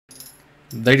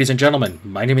Ladies and gentlemen,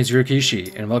 my name is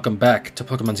Ryukishi, and welcome back to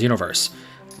Pokemon Xenoverse.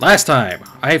 Last time,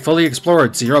 I fully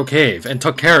explored Zero Cave and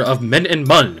took care of Min and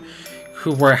Mun,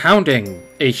 who were hounding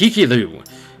a Hikilu,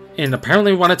 and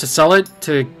apparently wanted to sell it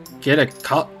to get a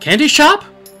candy shop?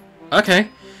 Okay.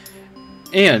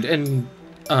 And in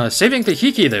saving the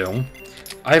Hikilu,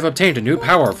 I have obtained a new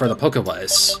power for the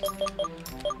Pokéwes.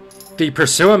 The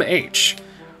Pursuum H,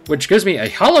 which gives me a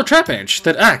Hollow Trap Inch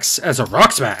that acts as a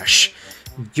Rock Smash.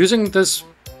 Using this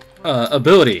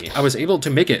ability, I was able to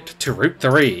make it to Route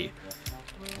 3.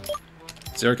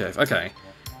 Zero Cave, okay.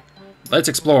 Let's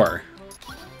explore.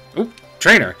 Oop,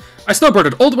 trainer! I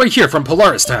snowboarded all the way here from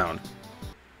Polaris Town!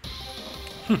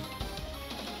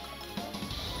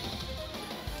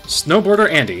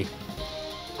 Snowboarder Andy.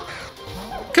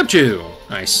 Cupchew!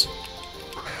 Nice.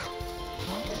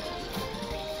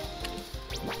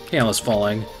 Panel is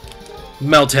falling.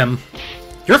 Melt him.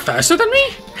 You're faster than me?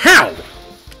 How?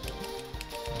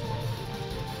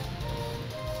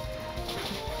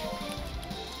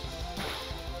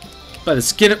 By the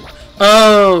skin of...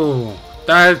 Oh!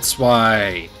 That's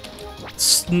why.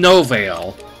 Snow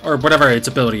Veil. Or whatever its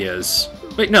ability is.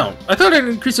 Wait, no. I thought it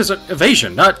increases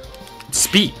evasion, not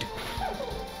speed.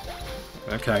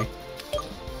 Okay.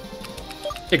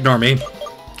 Ignore me.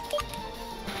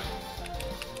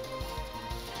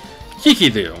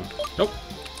 Hikilu. Nope.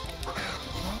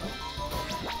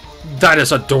 That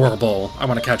is adorable. I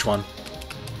want to catch one.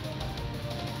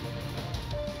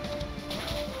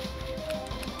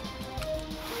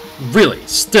 Really?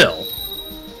 Still?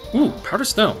 Ooh, powder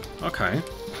snow. Okay.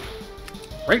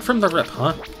 Right from the rip,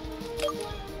 huh?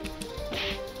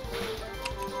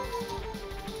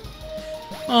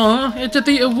 Aw, it did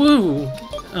the woo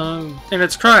in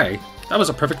its cry. That was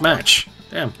a perfect match.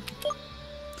 Damn.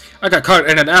 I got caught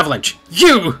in an avalanche.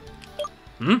 You!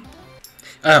 Hmm?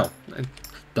 Oh.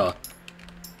 Duh.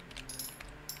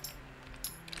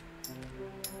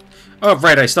 Oh,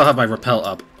 right, I still have my repel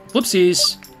up.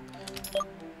 Whoopsies.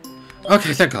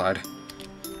 Okay, thank God.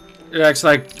 It acts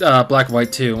like black,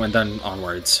 white too, and then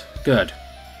onwards. Good.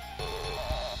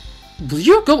 Will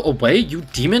you go away, you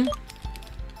demon?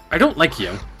 I don't like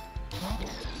you.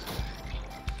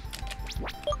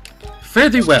 Fare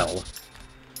thee well.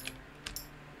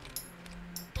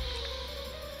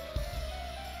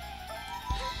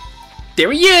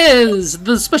 There he is!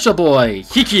 The special boy,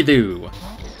 Hikilu!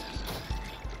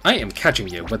 I am catching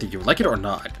you, whether you like it or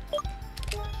not.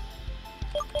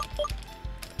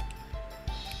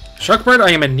 Sharkbird, I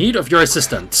am in need of your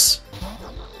assistance.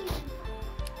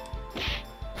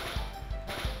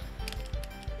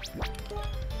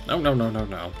 No, no, no, no,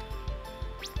 no.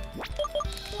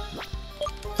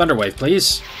 Thunderwave,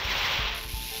 please.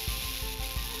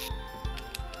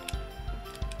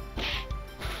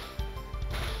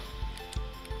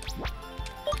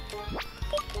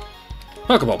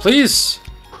 Pokeball, please.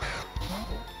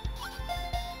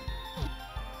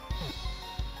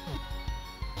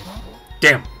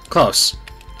 Damn, close.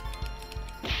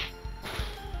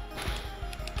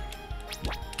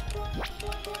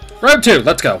 Round 2,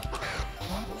 let's go.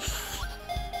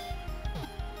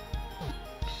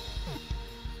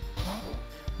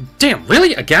 Damn,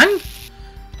 really? Again?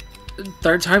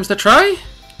 Third time's the try?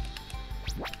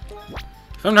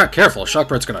 If I'm not careful,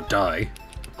 Shockbird's gonna die.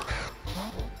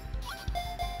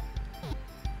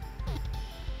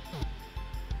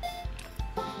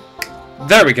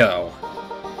 There we go.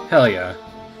 Hell yeah.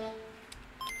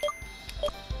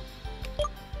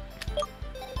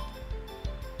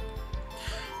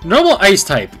 Normal ice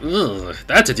type. Ugh,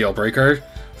 that's a deal breaker.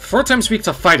 4 times weak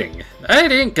to fighting.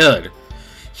 That ain't good.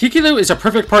 Hikilu is a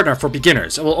perfect partner for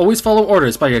beginners and will always follow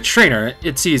orders by a trainer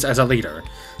it sees as a leader.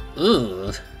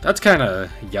 Ugh, that's kinda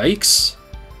yikes.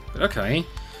 But okay.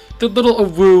 The little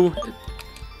awoo.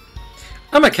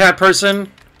 I'm a cat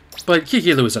person, but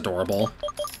Hikilu is adorable.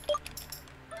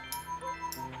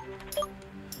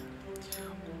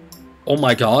 Oh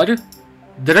my god.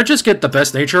 Did I just get the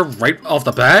best nature right off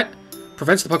the bat?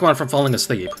 Prevents the Pokemon from falling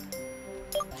asleep.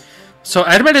 So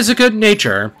Adamant is a good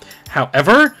nature.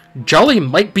 However, Jolly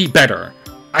might be better.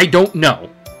 I don't know.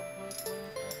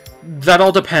 That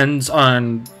all depends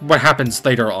on what happens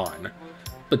later on.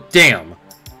 But damn,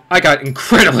 I got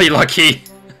incredibly lucky.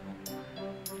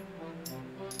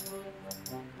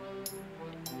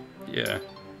 Yeah.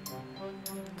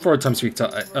 4 times weak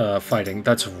to fighting.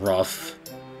 That's rough.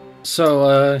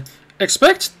 So,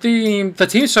 expect the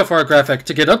Team So Far graphic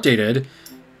to get updated,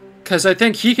 because I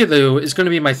think Hikilu is going to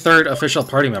be my 3rd official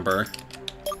party member.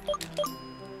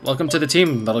 Welcome to the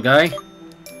team, little guy.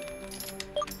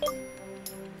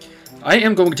 I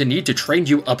am going to need to train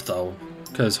you up, though,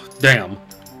 because, damn.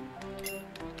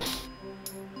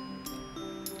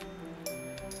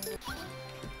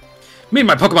 Me and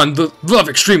my Pokemon love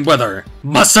extreme weather.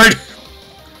 Mustard!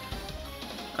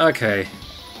 Okay.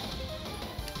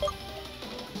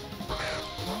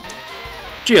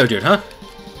 Geodude, huh?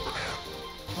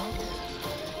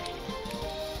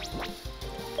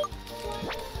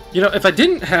 You know, if I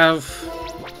didn't have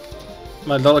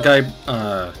my little guy,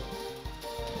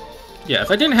 yeah,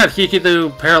 if I didn't have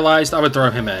Hikidu paralyzed, I would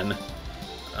throw him in.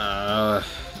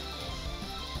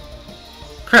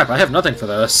 Crap, I have nothing for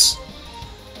this.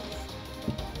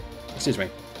 Excuse me.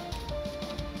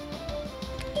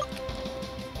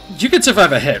 You could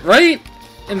survive a hit, right?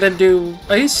 And then do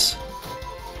ice?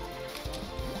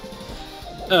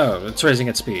 Oh, it's raising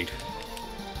its speed.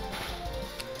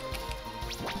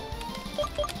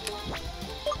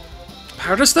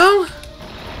 Powder Stone?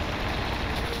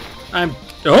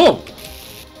 Oh!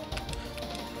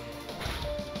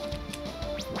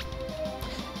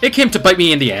 It came to bite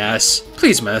me in the ass.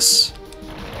 Please miss.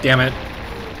 Damn it.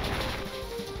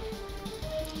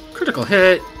 Critical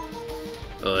hit.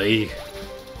 Oy.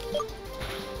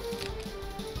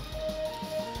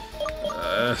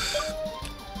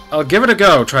 I'll give it a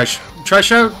go. Try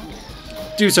shout.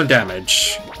 Do some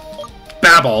damage.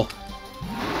 Babble.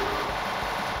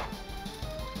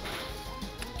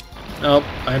 Oh,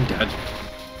 I'm dead.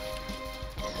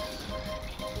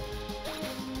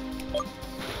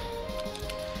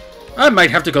 I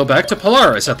might have to go back to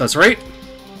Polaris at this rate.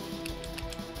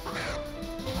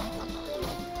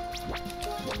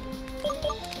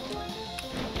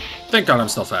 Thank God I'm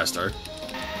still faster.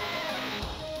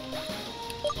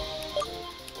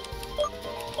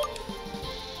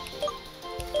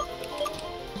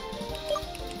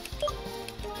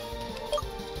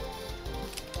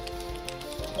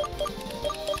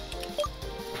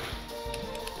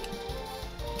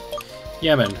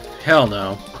 Yemen. Hell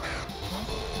no.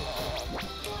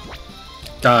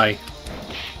 Die.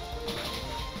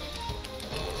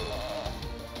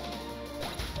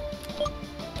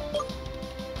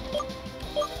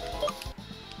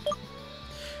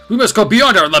 We must go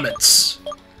beyond our limits!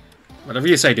 Whatever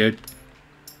you say, dude.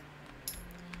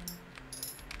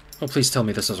 Oh, please tell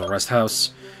me this is a rest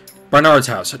house. Barnard's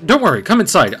house. Don't worry, come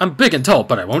inside. I'm big and tall,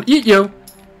 but I won't eat you.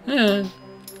 Eh.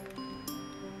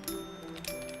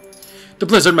 The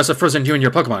blizzard must have frozen you and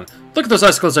your Pokemon. Look at those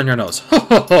icicles on your nose. Ho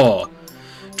ho ho!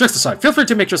 Jokes aside, feel free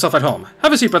to make yourself at home.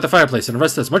 Have a seat by the fireplace and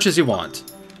rest as much as you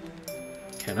want.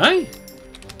 Can I?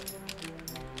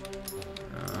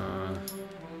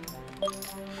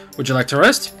 Would you like to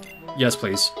rest? Yes,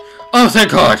 please. Oh,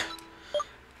 thank God!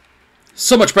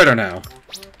 So much better now.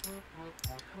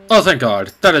 Oh, thank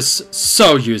God. That is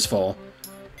so useful.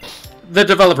 The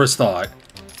developers thought.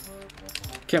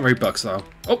 Can't read books, though.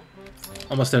 Oh!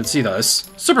 Almost didn't see this.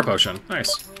 Super Potion.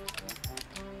 Nice.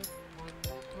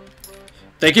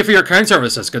 Thank you for your kind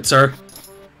services, good sir.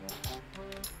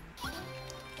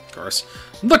 Of course.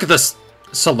 Look at this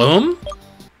saloon.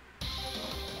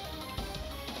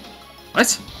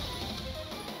 What?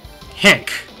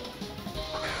 Hank.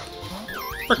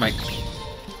 Frick, Mike.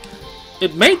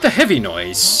 It made the heavy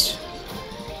noise.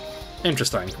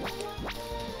 Interesting.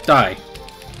 Die.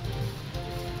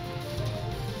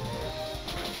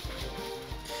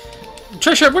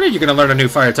 Trisha, when are you going to learn a new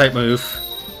fire-type move?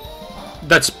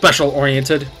 That's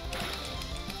special-oriented.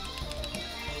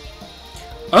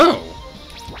 Oh.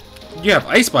 You have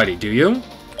Ice Body, do you?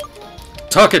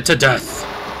 Talk it to death.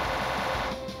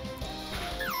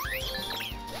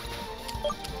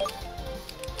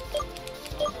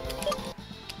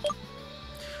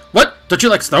 What? Don't you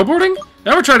like snowboarding?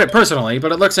 Never tried it personally,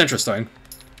 but it looks interesting.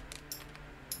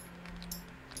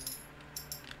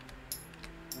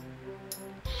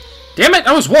 Damn it,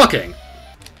 I was walking!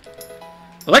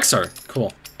 Elixir.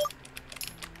 Cool.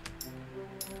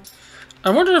 I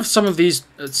wonder if some of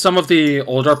the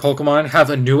older Pokemon have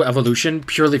a new evolution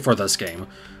purely for this game,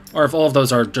 or if all of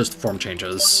those are just form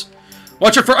changes.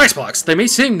 Watch out for ice blocks. They may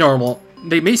seem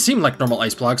like normal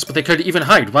ice blocks, but they could even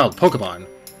hide wild Pokemon.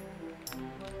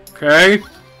 Okay.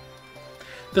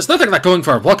 There's nothing like going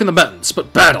for a walk in the mountains,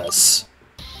 but battles.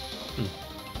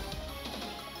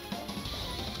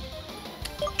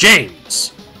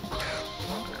 James.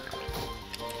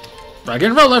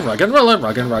 Rug'n'Rolla, Rug'n'Rolla,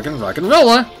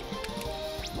 Rug'n'Rolla.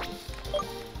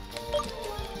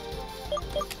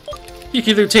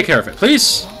 Hikilu, take care of it,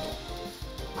 please.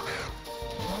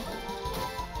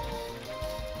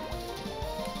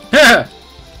 Ha!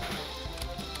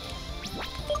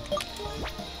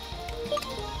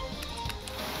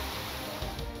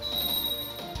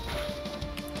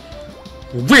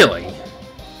 Really?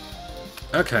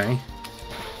 Okay.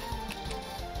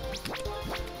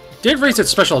 Did raise its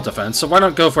special defense, so why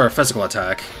not go for a physical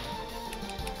attack?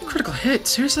 critical hit,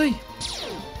 seriously?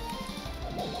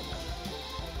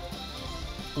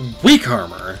 Weak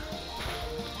armor?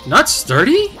 Not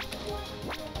sturdy?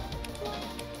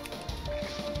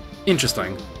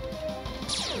 Interesting.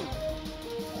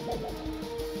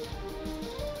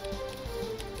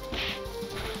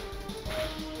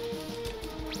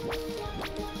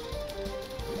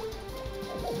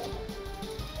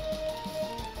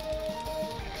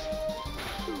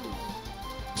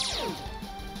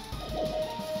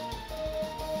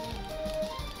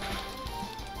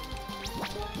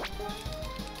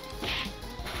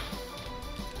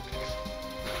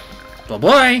 Oh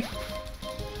boy!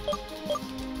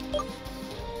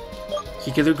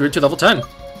 Hikilu grew to level 10.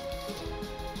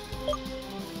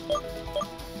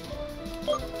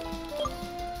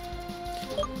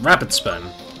 Rapid spin.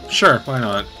 Sure, why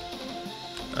not?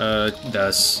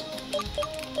 This.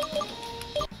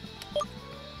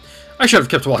 I should have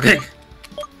kept walking.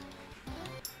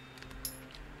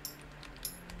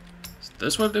 Is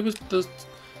this what it was?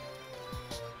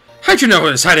 How'd you know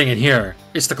it was hiding in here?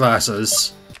 It's the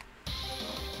glasses.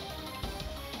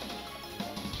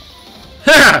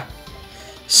 Ha!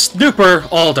 Snooper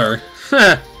Alder.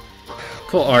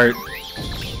 Cool art.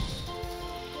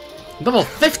 Level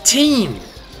 15!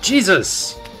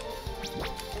 Jesus!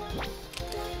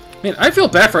 Man, I feel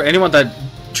bad for anyone that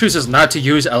chooses not to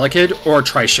use Elekid or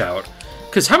Tri-Shout.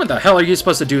 Because how in the hell are you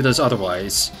supposed to do this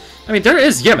otherwise? I mean, there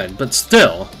is Yemen, but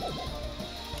still.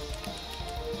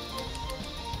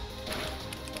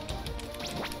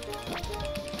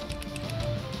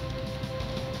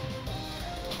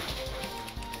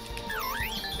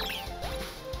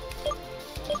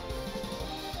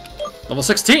 Level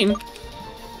 16?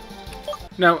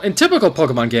 Now, in typical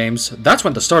Pokemon games, that's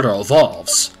when the starter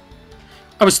evolves.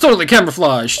 I was totally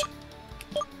camouflaged!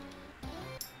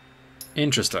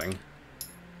 Interesting.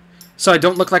 So I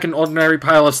don't look like an ordinary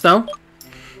pile of snow?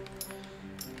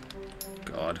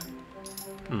 God.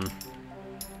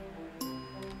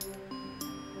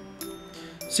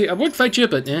 See, I would fight you,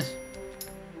 but eh.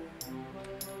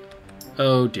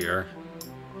 Oh dear.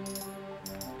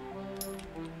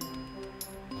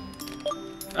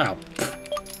 Ow.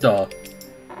 Duh.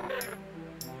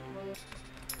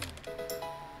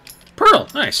 Pearl!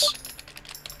 Nice.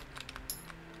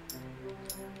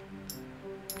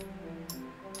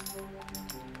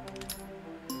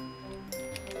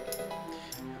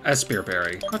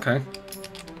 Spearberry. Okay.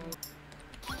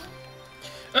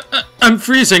 I'm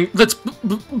freezing! Let's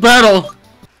battle!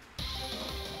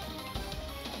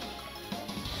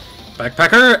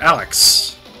 Backpacker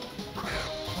Alex.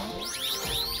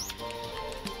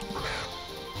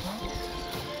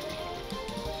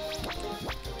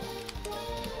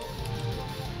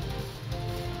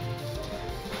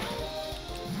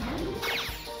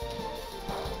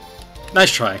 Nice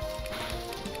try.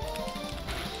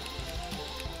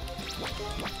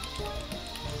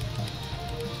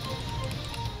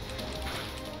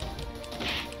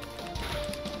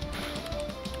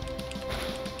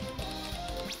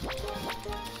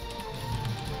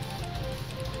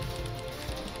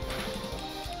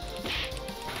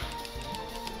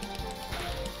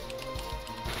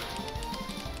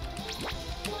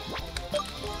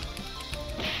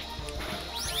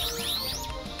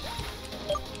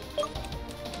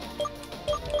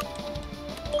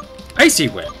 Icy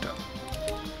Wind.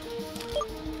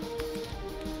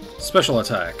 Special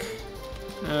attack.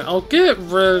 I'll get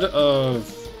rid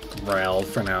of Growl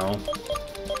for now.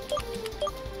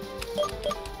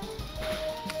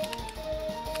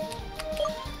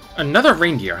 Another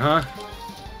reindeer, huh?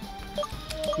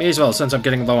 May as well, since I'm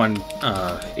getting low on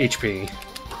HP.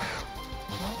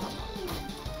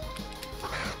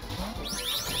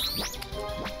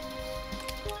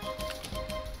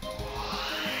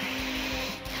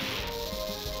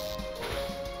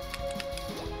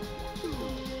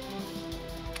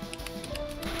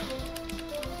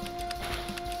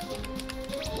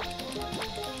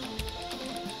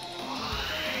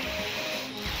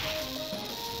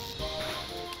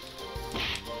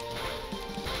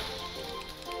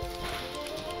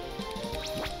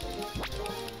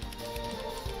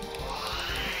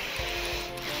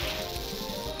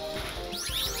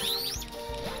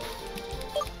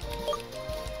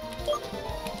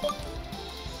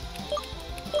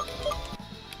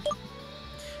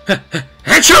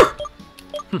 Achoo!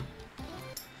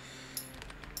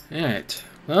 Alright,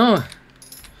 well,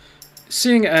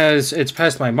 seeing as it's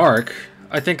past my mark,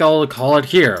 I think I'll call it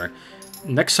here.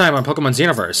 Next time on Pokemon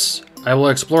Xenoverse, I will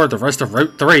explore the rest of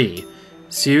Route 3.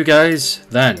 See you guys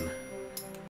then.